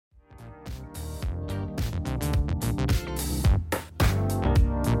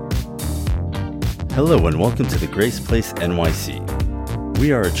Hello and welcome to the Grace Place NYC.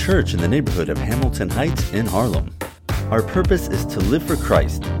 We are a church in the neighborhood of Hamilton Heights in Harlem. Our purpose is to live for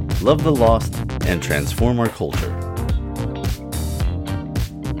Christ, love the lost, and transform our culture.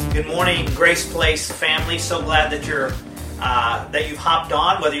 Good morning, Grace Place family. So glad that you've hopped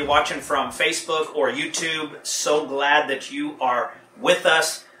on, whether you're watching from Facebook or YouTube. So glad that you are with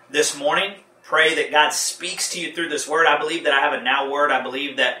us this morning. Pray that God speaks to you through this word. I believe that I have a now word. I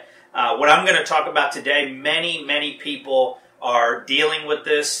believe that what I'm going to talk about today, many people are dealing with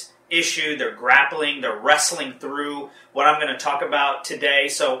this issue. They're grappling, they're wrestling through what I'm going to talk about today.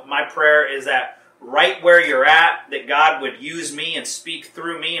 So my prayer is that right where you're at, that God would use me and speak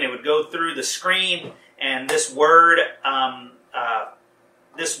through me, and it would go through the screen, and this word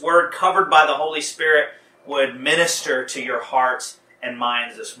covered by the Holy Spirit would minister to your hearts and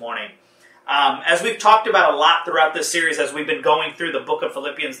minds this morning. As we've talked about a lot throughout this series, as we've been going through the book of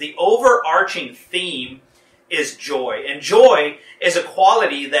Philippians, the overarching theme is joy. And joy is a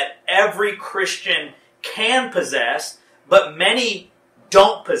quality that every Christian can possess, but many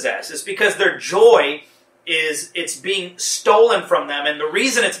don't possess. It's because their joy it's being stolen from them. And the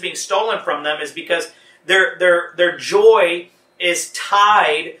reason it's being stolen from them is because their joy is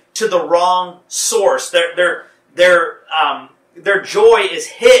tied to the wrong source. Their joy is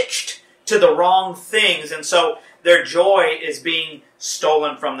hitched to the wrong things, and so their joy is being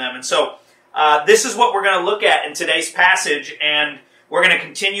stolen from them. And so this is what we're going to look at in today's passage, and we're going to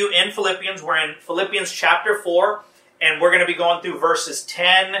continue in Philippians. We're in Philippians chapter 4, and we're going to be going through verses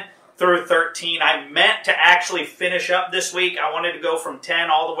 10 through 13. I meant to actually finish up this week. I wanted to go from 10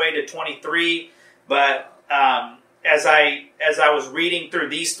 all the way to 23, but as I was reading through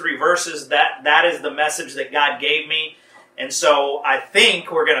these three verses, that is the message that God gave me. And so I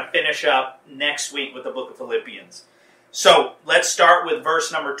think we're going to finish up next week with the book of Philippians. So let's start with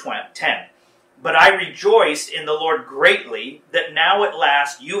verse number 10. But I rejoiced in the Lord greatly that now at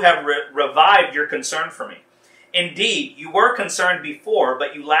last you have revived your concern for me. Indeed, you were concerned before,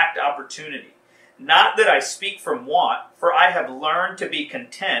 but you lacked opportunity. Not that I speak from want, for I have learned to be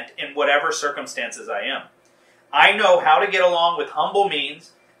content in whatever circumstances I am. I know how to get along with humble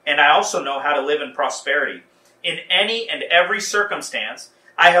means, and I also know how to live in prosperity. In any and every circumstance,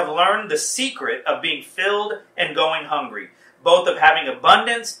 I have learned the secret of being filled and going hungry, both of having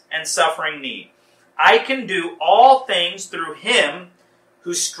abundance and suffering need. I can do all things through Him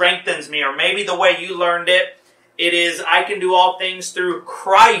who strengthens me. Or maybe the way you learned it is, I can do all things through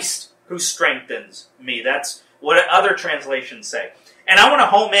Christ who strengthens me. That's what other translations say. And I want to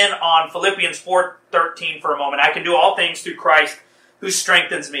home in on Philippians 4:13 for a moment. I can do all things through Christ who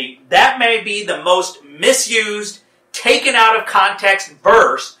strengthens me. That may be the most misused, taken out of context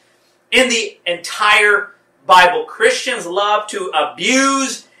verse in the entire Bible. Christians love to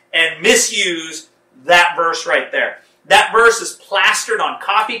abuse and misuse that verse right there. That verse is plastered on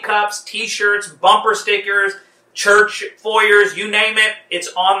coffee cups, t-shirts, bumper stickers, church foyers, you name it,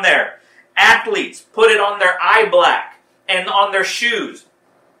 it's on there. Athletes put it on their eye black and on their shoes.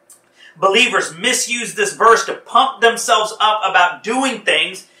 Believers misuse this verse to pump themselves up about doing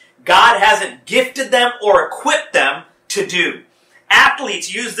things God hasn't gifted them or equipped them to do.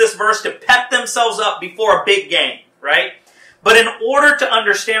 Athletes use this verse to pep themselves up before a big game, right? But in order to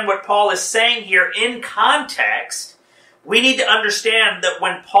understand what Paul is saying here in context, we need to understand that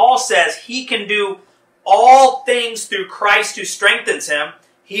when Paul says he can do all things through Christ who strengthens him,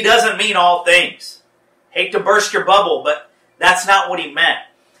 he doesn't mean all things. Hate to burst your bubble, but that's not what he meant.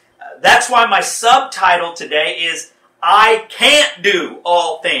 That's why my subtitle today is, I can't do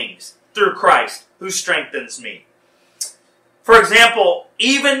all things through Christ who strengthens me. For example,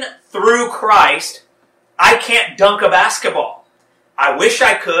 even through Christ, I can't dunk a basketball. I wish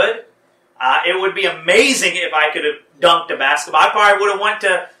I could. It would be amazing if I could have dunked a basketball. I probably would have went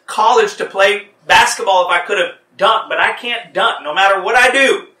to college to play basketball if I could have dunked, but I can't dunk no matter what I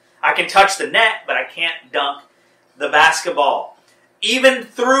do. I can touch the net, but I can't dunk the basketball. Even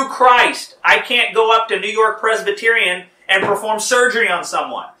through Christ, I can't go up to New York Presbyterian and perform surgery on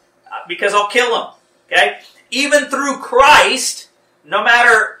someone because I'll kill them. Okay? Even through Christ, no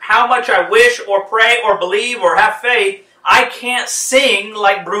matter how much I wish or pray or believe or have faith, I can't sing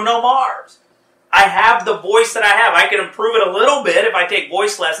like Bruno Mars. I have the voice that I have. I can improve it a little bit if I take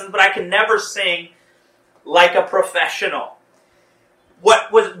voice lessons, but I can never sing like a professional.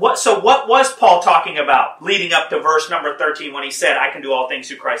 What was Paul talking about leading up to verse number 13 when he said, I can do all things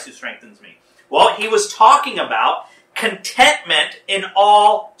through Christ who strengthens me? Well, he was talking about contentment in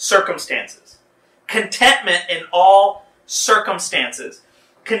all circumstances. Contentment in all circumstances.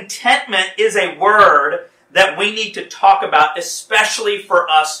 Contentment is a word that we need to talk about, especially for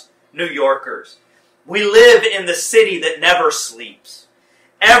us New Yorkers. We live in the city that never sleeps.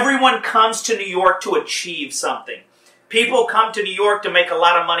 Everyone comes to New York to achieve something. People come to New York to make a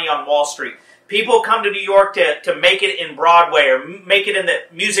lot of money on Wall Street. People come to New York to make it in Broadway or make it in the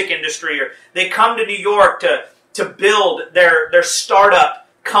music industry, or they come to New York to build their startup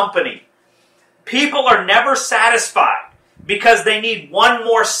company. People are never satisfied because they need one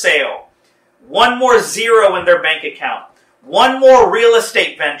more sale, one more zero in their bank account, one more real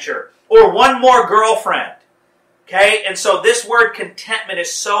estate venture, or one more girlfriend. Okay? And so this word contentment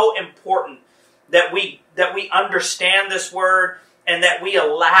is so important that we understand this word and that we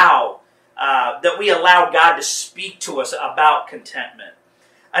allow God to speak to us about contentment.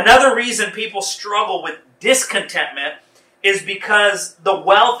 Another reason people struggle with discontentment is because the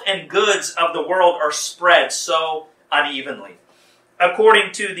wealth and goods of the world are spread so unevenly.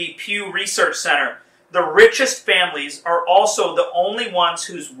 According to the Pew Research Center, the richest families are also the only ones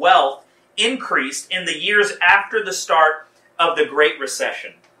whose wealth increased in the years after the start of the Great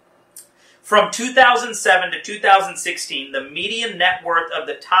Recession. From 2007 to 2016, the median net worth of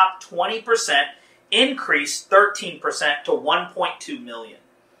the top 20% increased 13% to $1.2 million.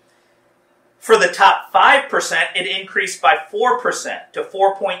 For the top 5%, it increased by 4% to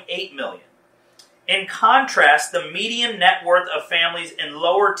 $4.8 million. In contrast, the median net worth of families in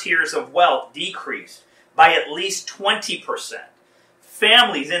lower tiers of wealth decreased by at least 20%.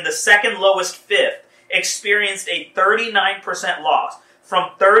 Families in the second lowest fifth experienced a 39% loss,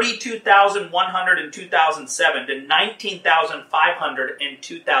 from $32,100 in 2007 to $19,500 in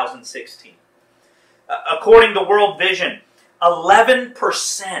 2016. According to World Vision,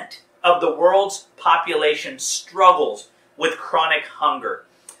 11% of the world's population struggles with chronic hunger.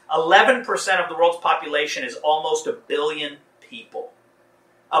 11% of the world's population is almost a billion people.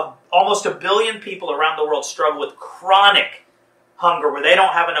 Almost a billion people around the world struggle with chronic hunger, where they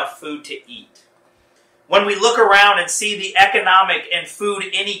don't have enough food to eat. When we look around and see the economic and food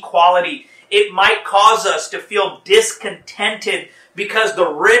inequality, it might cause us to feel discontented because the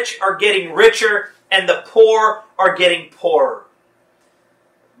rich are getting richer and the poor are getting poorer.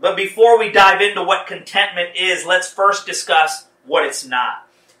 But before we dive into what contentment is, let's first discuss what it's not.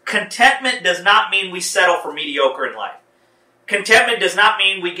 Contentment does not mean we settle for mediocre in life. Contentment does not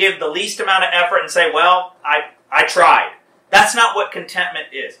mean we give the least amount of effort and say, well, I tried. That's not what contentment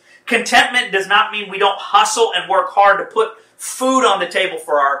is. Contentment does not mean we don't hustle and work hard to put food on the table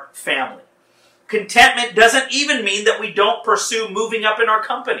for our family. Contentment doesn't even mean that we don't pursue moving up in our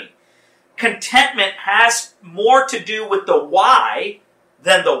company. Contentment has more to do with the why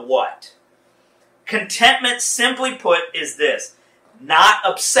than the what. Contentment, simply put, is this: not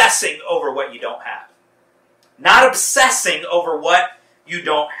obsessing over what you don't have. Not obsessing over what you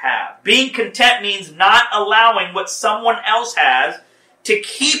don't have. Being content means not allowing what someone else has to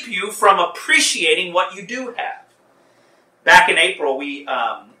keep you from appreciating what you do have. Back in April, we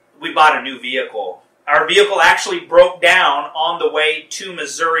bought a new vehicle. Our vehicle actually broke down on the way to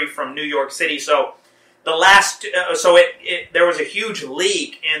Missouri from New York City. So there was a huge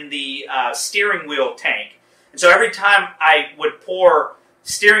leak in the steering wheel tank, and so every time I would pour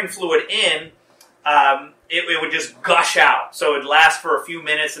steering fluid in, it would just gush out. So it would last for a few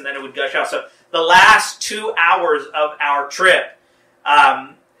minutes, and then it would gush out. So the last 2 hours of our trip,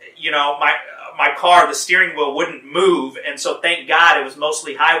 my car, the steering wheel wouldn't move, and so thank God it was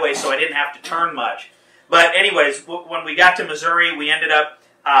mostly highway, so I didn't have to turn much. But anyways, when we got to Missouri, we ended up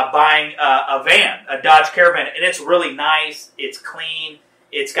buying a van, a Dodge Caravan, and it's really nice. It's clean.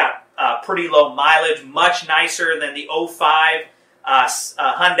 It's got pretty low mileage, much nicer than the 05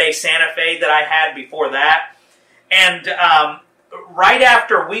 Hyundai Santa Fe that I had before that. And right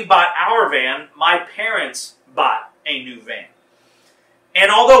after we bought our van, my parents bought a new van. And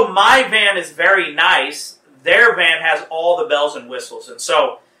although my van is very nice, their van has all the bells and whistles. And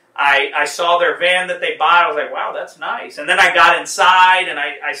so I saw their van that they bought. I was like, wow, that's nice. And then I got inside and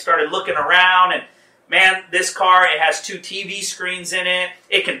I started looking around. And man, this car, it has 2 TV screens in it.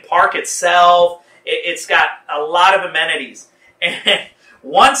 It can park itself. It's got a lot of amenities. And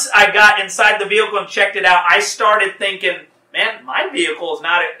once I got inside the vehicle and checked it out, I started thinking, man, my vehicle is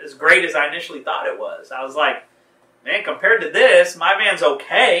not as great as I initially thought it was. I was like, man, compared to this, my van's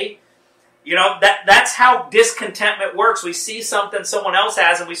okay. You know, that's how discontentment works. We see something someone else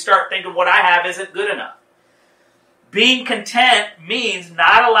has and we start thinking what I have isn't good enough. Being content means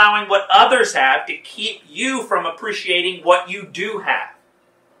not allowing what others have to keep you from appreciating what you do have.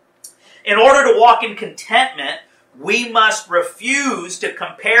 In order to walk in contentment, we must refuse to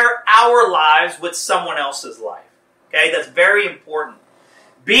compare our lives with someone else's life. Okay, that's very important.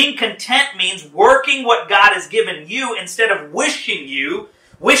 Being content means working what God has given you instead of wishing you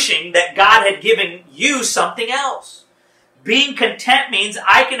wishing that God had given you something else. Being content means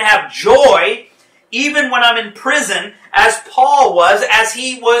I can have joy even when I'm in prison, as Paul was, as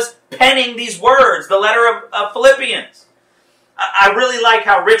he was penning these words, the letter of Philippians. I really like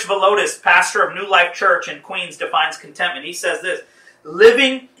how Rich Velotis, pastor of New Life Church in Queens, defines contentment. He says this,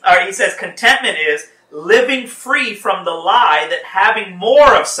 contentment is living free from the lie that having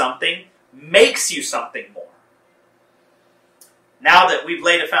more of something makes you something more. Now that we've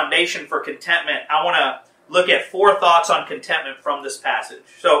laid a foundation for contentment, I want to look at 4 thoughts on contentment from this passage.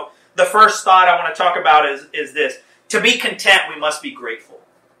 So the first thought I want to talk about is this. To be content, we must be grateful.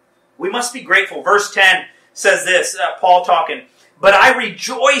 We must be grateful. Verse 10 says this, Paul talking, "But I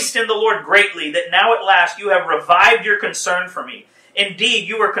rejoiced in the Lord greatly that now at last you have revived your concern for me. Indeed,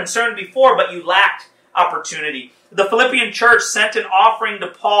 you were concerned before, but you lacked opportunity." The Philippian church sent an offering to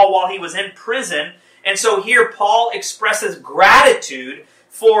Paul while he was in prison, and so here Paul expresses gratitude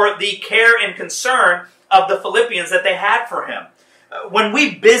for the care and concern of the Philippians that they had for him. When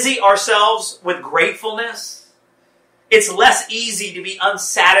we busy ourselves with gratefulness, it's less easy to be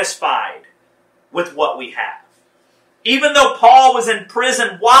unsatisfied with what we have. Even though Paul was in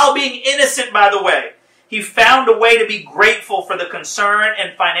prison while being innocent, by the way, he found a way to be grateful for the concern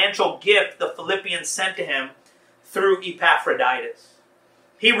and financial gift the Philippians sent to him through Epaphroditus.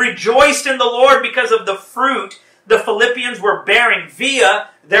 He rejoiced in the Lord because of the fruit the Philippians were bearing via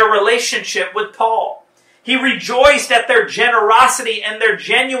their relationship with Paul. He rejoiced at their generosity and their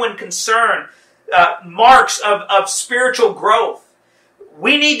genuine concern, marks of spiritual growth.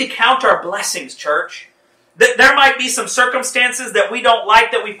 We need to count our blessings, church. There might be some circumstances that we don't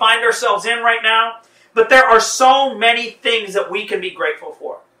like that we find ourselves in right now, but there are so many things that we can be grateful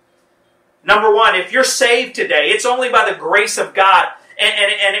for. Number one, if you're saved today, it's only by the grace of God.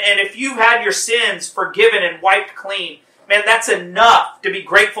 And if you had your sins forgiven and wiped clean, man, that's enough to be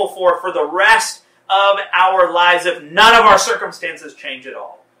grateful for the rest of our lives if none of our circumstances change at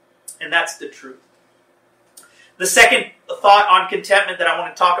all. And that's the truth. The second thought on contentment that I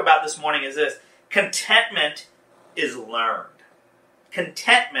want to talk about this morning is this. Contentment is learned.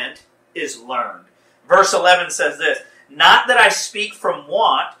 Contentment is learned. Verse 11 says this, "Not that I speak from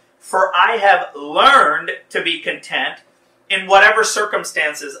want, for I have learned to be content in whatever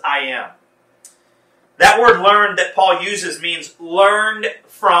circumstances I am." That word learned that Paul uses means learned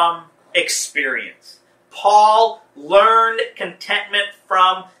from experience. Paul learned contentment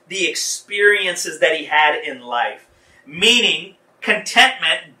from the experiences that he had in life. Meaning,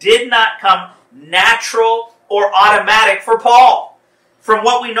 contentment did not come natural or automatic for Paul. From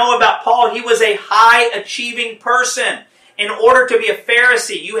what we know about Paul, he was a high-achieving person. In order to be a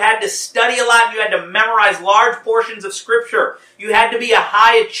Pharisee, you had to study a lot. You had to memorize large portions of Scripture. You had to be a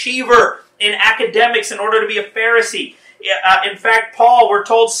high achiever in academics in order to be a Pharisee. In fact, Paul, we're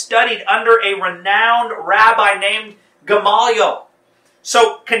told, studied under a renowned rabbi named Gamaliel.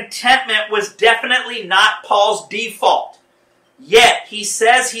 So contentment was definitely not Paul's default. Yet, he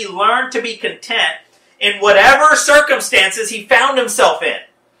says he learned to be content in whatever circumstances he found himself in.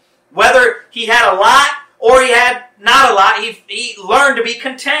 Whether he had a lot or he had not a lot, he learned to be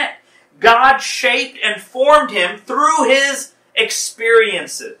content. God shaped and formed him through his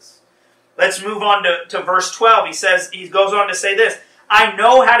experiences. Let's move on to verse 12. He goes on to say this, "I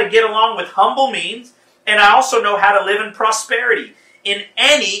know how to get along with humble means, and I also know how to live in prosperity. In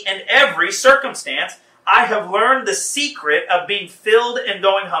any and every circumstance, I have learned the secret of being filled and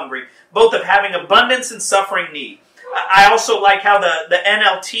going hungry, both of having abundance and suffering need." I also like how the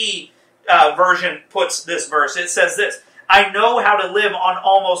NLT version puts this verse. It says this, "I know how to live on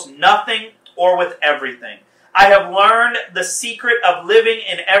almost nothing or with everything. I have learned the secret of living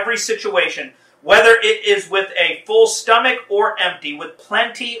in every situation, whether it is with a full stomach or empty, with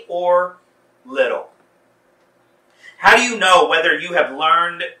plenty or little." How do you know whether you have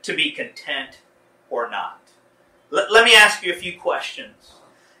learned to be content or not? Let me ask you a few questions.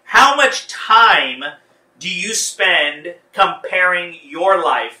 How much time do you spend comparing your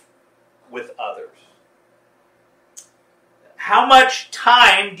life with others? How much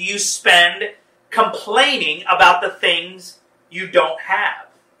time do you spend complaining about the things you don't have?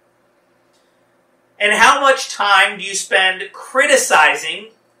 And how much time do you spend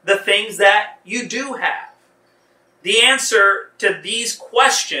criticizing the things that you do have? The answer to these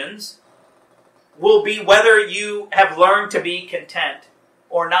questions will be whether you have learned to be content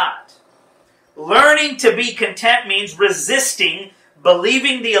or not. Learning to be content means resisting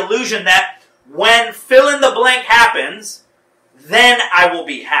believing the illusion that when fill in the blank happens, then I will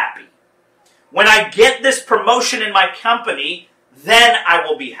be happy. When I get this promotion in my company, then I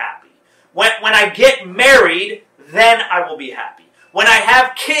will be happy. When I get married, then I will be happy. When I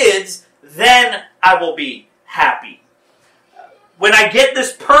have kids, then I will be happy. When I get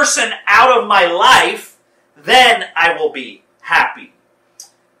this person out of my life, then I will be happy.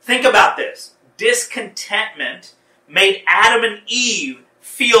 Think about this. Discontentment made Adam and Eve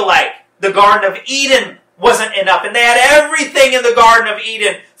feel like the Garden of Eden wasn't enough. And they had everything in the Garden of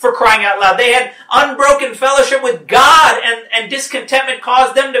Eden, for crying out loud. They had unbroken fellowship with God, and discontentment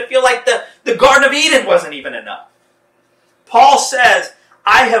caused them to feel like the Garden of Eden wasn't even enough. Paul says,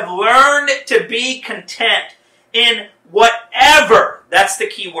 I have learned to be content in whatever, that's the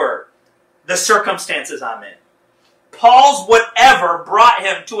key word, the circumstances I'm in. Paul's whatever brought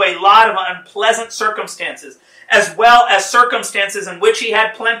him to a lot of unpleasant circumstances, as well as circumstances in which he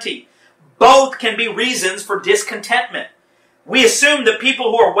had plenty. Both can be reasons for discontentment. We assume that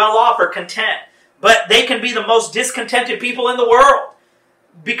people who are well off are content, but they can be the most discontented people in the world.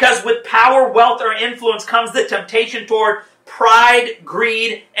 Because with power, wealth, or influence comes the temptation toward pride,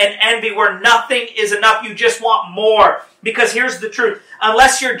 greed, and envy, where nothing is enough. You just want more. Because here's the truth.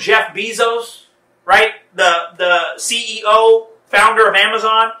 Unless you're Jeff Bezos, right? The CEO, founder of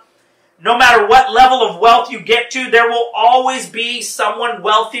Amazon, no matter what level of wealth you get to, there will always be someone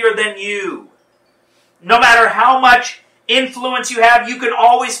wealthier than you. No matter how much influence you have, you can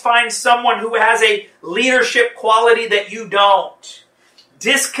always find someone who has a leadership quality that you don't.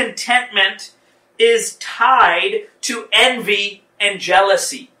 Discontentment is tied to envy and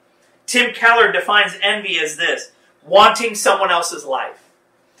jealousy. Tim Keller defines envy as this: wanting someone else's life.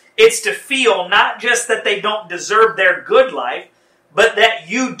 It's to feel not just that they don't deserve their good life, but that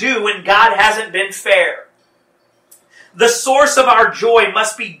you do and God hasn't been fair. The source of our joy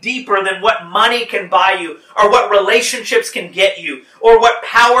must be deeper than what money can buy you, or what relationships can get you, or what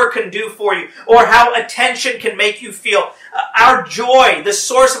power can do for you, or how attention can make you feel. Our joy, the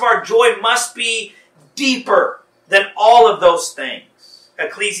source of our joy, must be deeper than all of those things.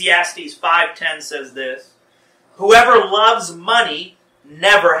 Ecclesiastes 5:10 says this: whoever loves money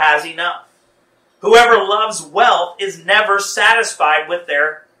never has enough. Whoever loves wealth is never satisfied with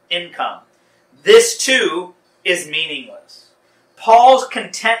their income. This too is meaningless. Paul's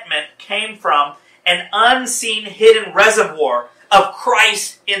contentment came from an unseen hidden reservoir of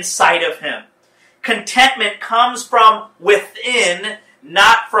Christ inside of him. Contentment comes from within,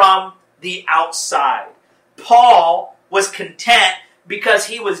 not from the outside. Paul was content because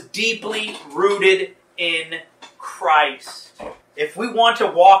he was deeply rooted in Christ. If we want to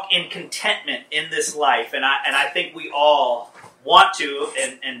walk in contentment in this life, and I think we all want to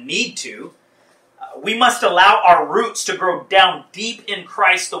and need to, we must allow our roots to grow down deep in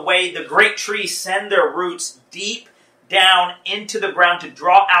Christ, the way the great trees send their roots deep down into the ground to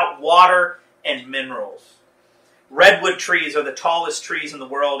draw out water and minerals. Redwood trees are the tallest trees in the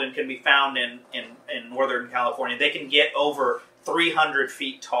world and can be found in Northern California. They can get over 300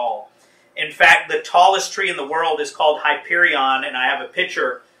 feet tall. In fact, the tallest tree in the world is called Hyperion, and I have a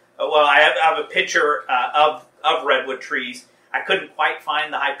picture. I have a picture of redwood trees. I couldn't quite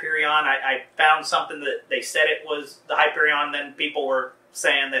find the Hyperion. I found something that they said it was the Hyperion. Then people were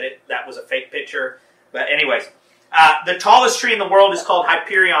saying that was a fake picture. But anyways, the tallest tree in the world is called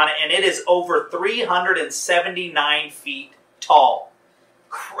Hyperion, and it is over 379 feet tall.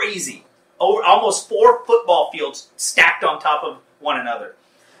 Crazy. Almost 4 football fields stacked on top of one another.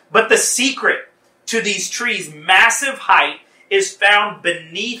 But the secret to these trees' massive height is found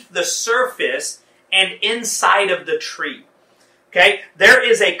beneath the surface and inside of the tree. Okay? There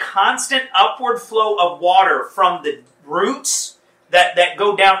is a constant upward flow of water from the roots that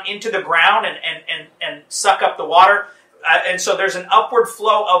go down into the ground and suck up the water. And so there's an upward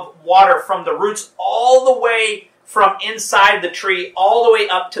flow of water from the roots all the way from inside the tree, all the way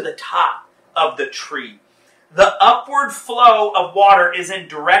up to the top of the tree. The upward flow of water is in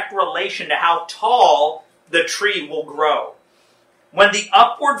direct relation to how tall the tree will grow. When the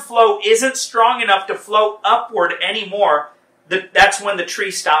upward flow isn't strong enough to flow upward anymore, that's when the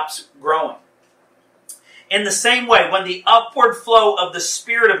tree stops growing. In the same way, when the upward flow of the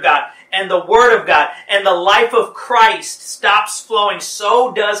Spirit of God and the Word of God and the life of Christ stops flowing,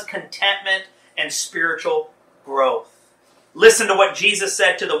 so does contentment and spiritual growth. Listen to what Jesus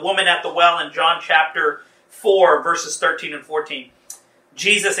said to the woman at the well in John chapter 4, verses 13 and 14.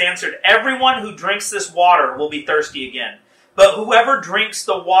 Jesus answered, "Everyone who drinks this water will be thirsty again. But whoever drinks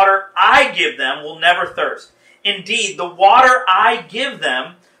the water I give them will never thirst. Indeed, the water I give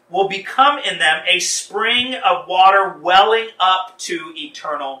them will become in them a spring of water welling up to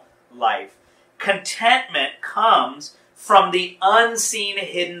eternal life." Contentment comes from the unseen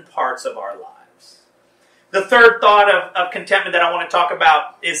hidden parts of our lives. The third thought of contentment that I want to talk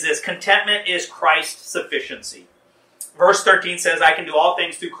about is this: contentment is Christ's sufficiency. Verse 13 says, I can do all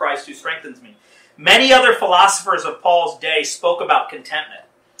things through Christ who strengthens me. Many other philosophers of Paul's day spoke about contentment,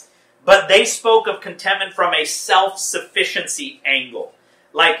 but they spoke of contentment from a self-sufficiency angle.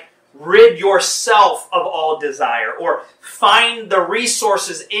 Like, rid yourself of all desire, or find the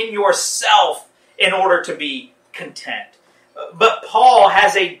resources in yourself in order to be content. But Paul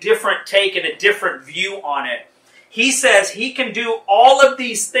has a different take and a different view on it. He says he can do all of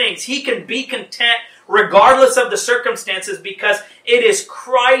these things. He can be content regardless of the circumstances because it is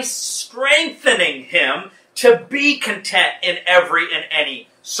Christ strengthening him to be content in every and any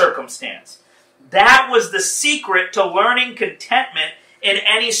circumstance. That was the secret to learning contentment in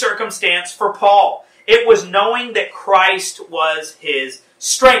any circumstance for Paul. It was knowing that Christ was his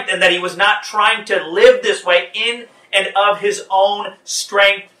strength and that he was not trying to live this way in and of his own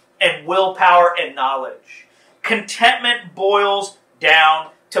strength and willpower and knowledge. Contentment boils down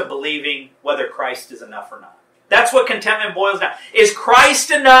to believing whether Christ is enough or not. That's what contentment boils down. Is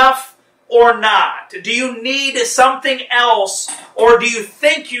Christ enough or not? Do you need something else, or do you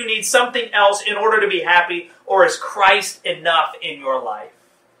think you need something else in order to be happy, or is Christ enough in your life?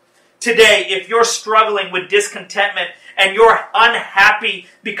 Today, if you're struggling with discontentment and you're unhappy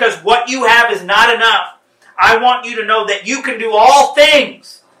because what you have is not enough, I want you to know that you can do all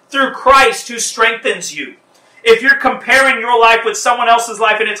things through Christ who strengthens you. If you're comparing your life with someone else's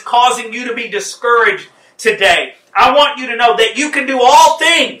life and it's causing you to be discouraged today, I want you to know that you can do all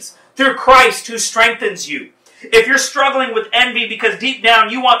things through Christ who strengthens you. If you're struggling with envy because deep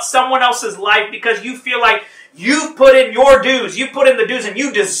down you want someone else's life because you feel like you've put in your dues, you put in the dues and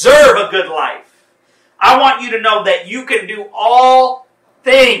you deserve a good life, I want you to know that you can do all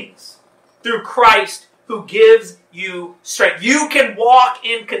things through Christ who gives you strength. You can walk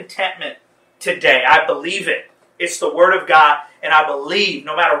in contentment today. I believe it. It's the Word of God, and I believe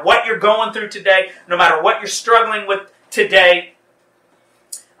no matter what you're going through today, no matter what you're struggling with today,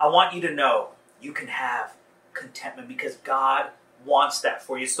 I want you to know you can have contentment because God wants that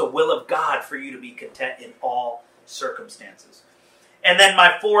for you. It's the will of God for you to be content in all circumstances. And then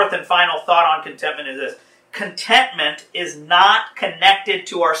my fourth and final thought on contentment is this. Contentment is not connected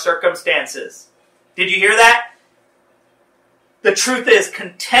to our circumstances. Did you hear that? The truth is,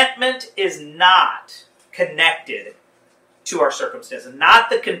 contentment is not connected to our circumstances. Not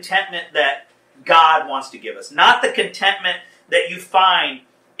the contentment that God wants to give us. Not the contentment that you find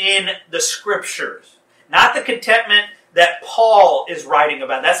in the Scriptures. Not the contentment that Paul is writing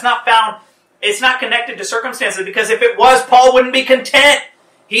about. That's not found, it's not connected to circumstances, because if it was, Paul wouldn't be content.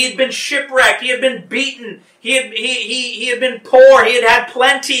 He had been shipwrecked. He had been beaten. He had been poor. He had had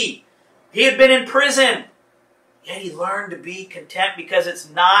plenty. He had been in prison. Yet he learned to be content because it's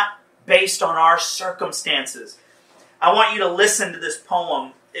not based on our circumstances. I want you to listen to this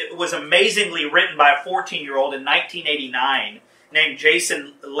poem. It was amazingly written by a 14-year-old in 1989 named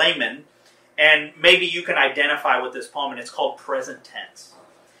Jason Lehman. And maybe you can identify with this poem, and it's called Present Tense.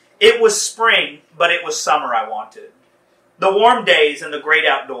 It was spring, but it was summer I wanted. The warm days and the great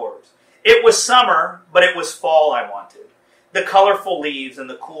outdoors. It was summer, but it was fall I wanted. The colorful leaves and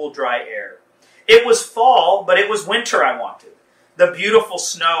the cool, dry air. It was fall, but it was winter I wanted. The beautiful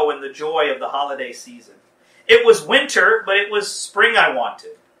snow and the joy of the holiday season. It was winter, but it was spring I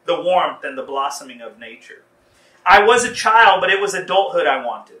wanted. The warmth and the blossoming of nature. I was a child, but it was adulthood I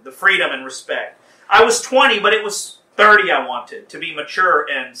wanted. The freedom and respect. I was 20, but it was 30 I wanted. To be mature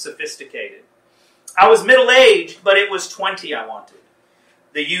and sophisticated. I was middle-aged, but it was 20 I wanted.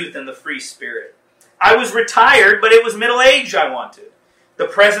 The youth and the free spirit. I was retired, but it was middle-aged I wanted. The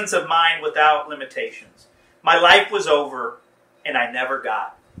presence of mind without limitations. My life was over, and I never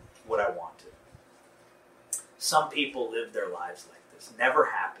got what I wanted. Some people live their lives like this, never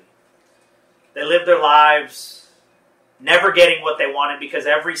happy. They live their lives never getting what they wanted because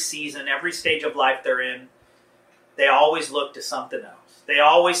every season, every stage of life they're in, they always look to something else. They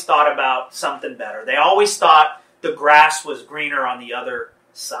always thought about something better. They always thought the grass was greener on the other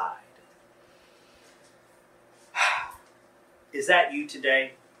side. Is that you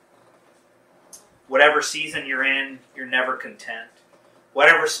today? Whatever season you're in, you're never content.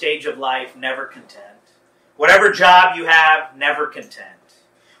 Whatever stage of life, never content. Whatever job you have, never content.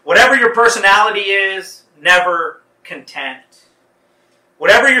 Whatever your personality is, never content.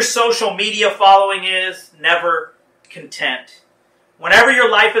 Whatever your social media following is, never content. Whenever your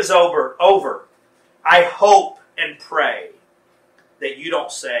life is over, I hope and pray that you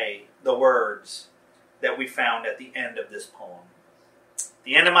don't say the words that we found at the end of this poem. At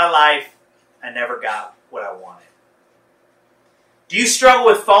the end of my life, I never got what I wanted. Do you struggle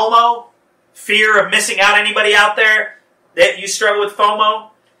with FOMO? Fear of missing out? Anybody out there that you struggle with FOMO?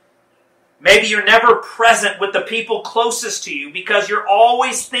 Maybe you're never present with the people closest to you because you're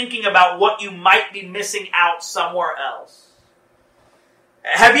always thinking about what you might be missing out somewhere else.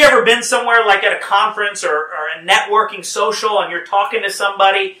 Have you ever been somewhere like at a conference or a networking social and you're talking to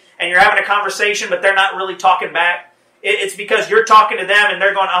somebody and you're having a conversation but they're not really talking back? It's because you're talking to them and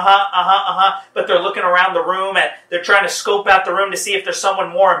they're going, but they're looking around the room and they're trying to scope out the room to see if there's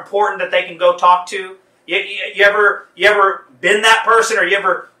someone more important that they can go talk to. You ever been that person, or you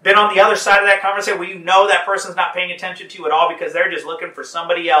ever been on the other side of that conversation where you know that person's not paying attention to you at all because they're just looking for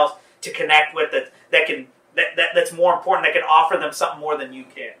somebody else to connect with that's more important, that can offer them something more than you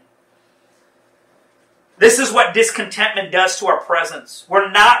can? This is what discontentment does to our presence.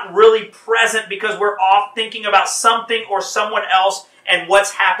 We're not really present because we're off thinking about something or someone else and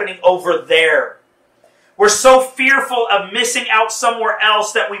what's happening over there. We're so fearful of missing out somewhere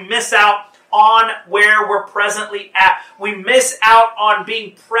else that we miss out on where we're presently at. We miss out on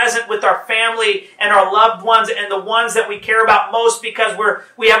being present with our family and our loved ones and the ones that we care about most because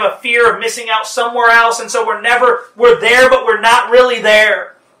we have a fear of missing out somewhere else, and so we're there, but we're not really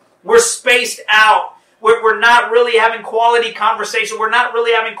there. We're spaced out. We're not really having quality conversation. We're not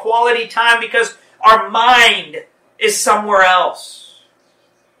really having quality time because our mind is somewhere else.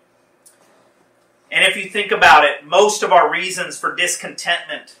 And if you think about it, most of our reasons for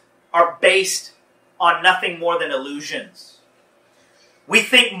discontentment are based on nothing more than illusions. We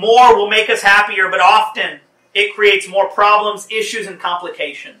think more will make us happier, but often it creates more problems, issues, and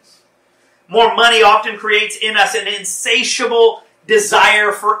complications. More money often creates in us an insatiable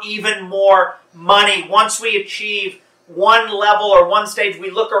desire for even more money. Once we achieve one level or one stage, we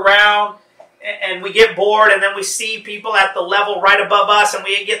look around and we get bored, and then we see people at the level right above us, and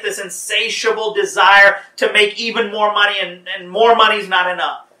we get this insatiable desire to make even more money, and more money is not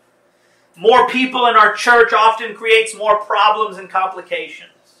enough. More people in our church often creates more problems and complications.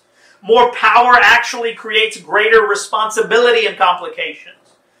 More power actually creates greater responsibility and complications.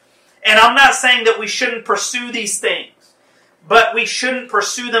 And I'm not saying that we shouldn't pursue these things, but we shouldn't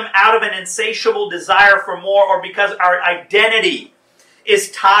pursue them out of an insatiable desire for more, or because our identity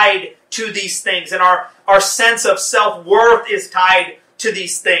is tied to these things, and our sense of self-worth is tied to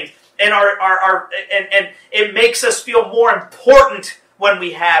these things, and and it makes us feel more important when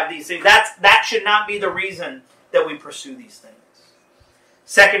we have these things. That should not be the reason that we pursue these things.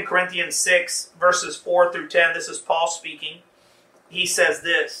 2 Corinthians 6, verses 4 through 10, this is Paul speaking. He says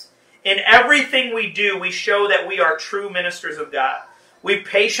this: "In everything we do, we show that we are true ministers of God. We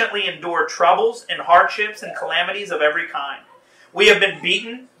patiently endure troubles and hardships and calamities of every kind. We have been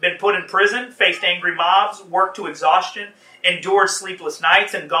beaten, been put in prison, faced angry mobs, worked to exhaustion, endured sleepless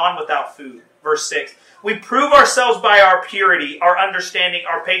nights, and gone without food." Verse 6, "We prove ourselves by our purity, our understanding,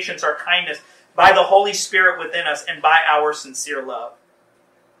 our patience, our kindness, by the Holy Spirit within us, and by our sincere love.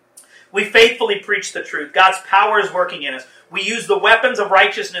 We faithfully preach the truth. God's power is working in us. We use the weapons of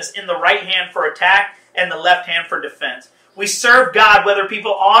righteousness in the right hand for attack and the left hand for defense. We serve God whether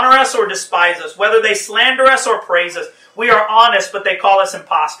people honor us or despise us, whether they slander us or praise us. We are honest, but they call us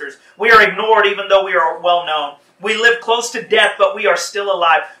impostors. We are ignored even though we are well known. We live close to death, but we are still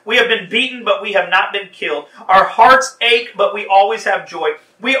alive. We have been beaten, but we have not been killed. Our hearts ache, but we always have joy.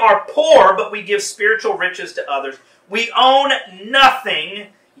 We are poor, but we give spiritual riches to others. We own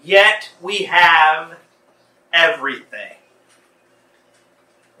nothing, yet we have everything."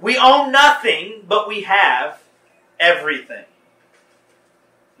 We own nothing, but we have everything.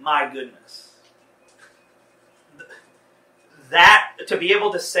 My goodness. That, to be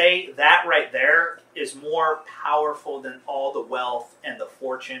able to say that right there, is more powerful than all the wealth and the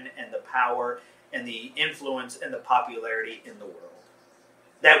fortune and the power and the influence and the popularity in the world.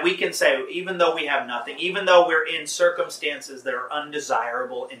 That we can say, even though we have nothing, even though we're in circumstances that are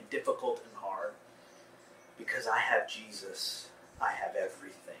undesirable and difficult and hard, because I have Jesus, I have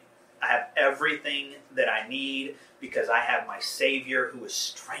everything. I have everything that I need because I have my Savior who is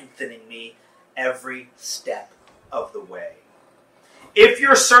strengthening me every step of the way. If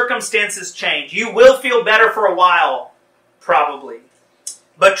your circumstances change, you will feel better for a while, probably.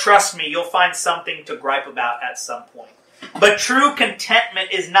 But trust me, you'll find something to gripe about at some point. But true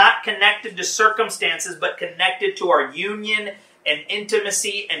contentment is not connected to circumstances, but connected to our union and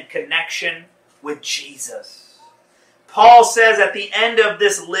intimacy and connection with Jesus. Paul says at the end of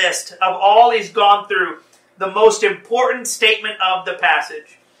this list of all he's gone through, the most important statement of the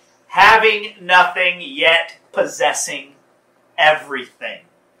passage: having nothing yet possessing everything.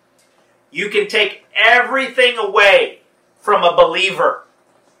 You can take everything away from a believer,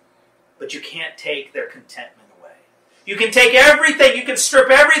 but you can't take their contentment away. You can take everything, you can strip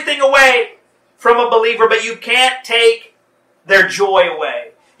everything away from a believer, but you can't take their joy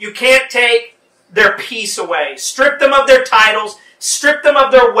away. You can't take their peace away. Strip them of their titles. Strip them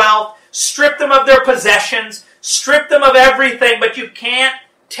of their wealth. Strip them of their possessions. Strip them of everything. But you can't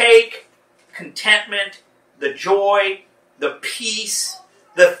take contentment, the joy, the peace,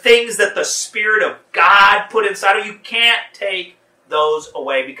 the things that the Spirit of God put inside of you. You can't take those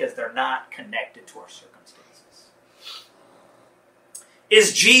away because they're not connected to our circumstances.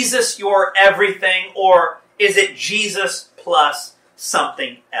 Is Jesus your everything, or is it Jesus plus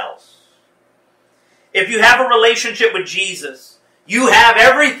something else? If you have a relationship with Jesus, you have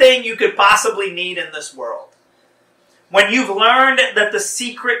everything you could possibly need in this world. When you've learned that the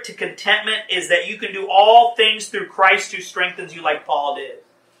secret to contentment is that you can do all things through Christ who strengthens you, like Paul did.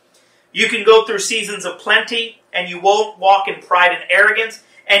 You can go through seasons of plenty and you won't walk in pride and arrogance.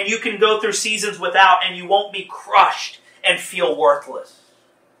 And you can go through seasons without and you won't be crushed and feel worthless.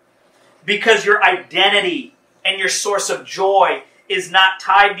 Because your identity and your source of joy is not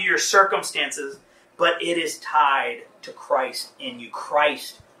tied to your circumstances, but it is tied to Christ in you.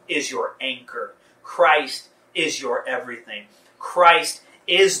 Christ is your anchor. Christ is your everything. Christ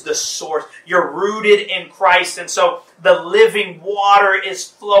is the source. You're rooted in Christ, and so the living water is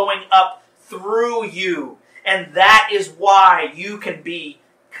flowing up through you. And that is why you can be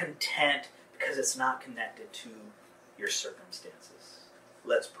content, because it's not connected to your circumstances.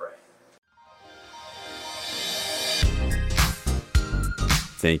 Let's pray.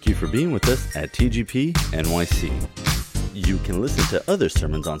 Thank you for being with us at TGP NYC. You can listen to other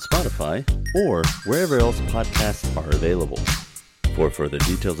sermons on Spotify or wherever else podcasts are available. For further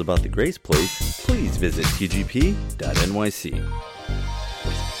details about the Grace Place, please visit tgp.nyc.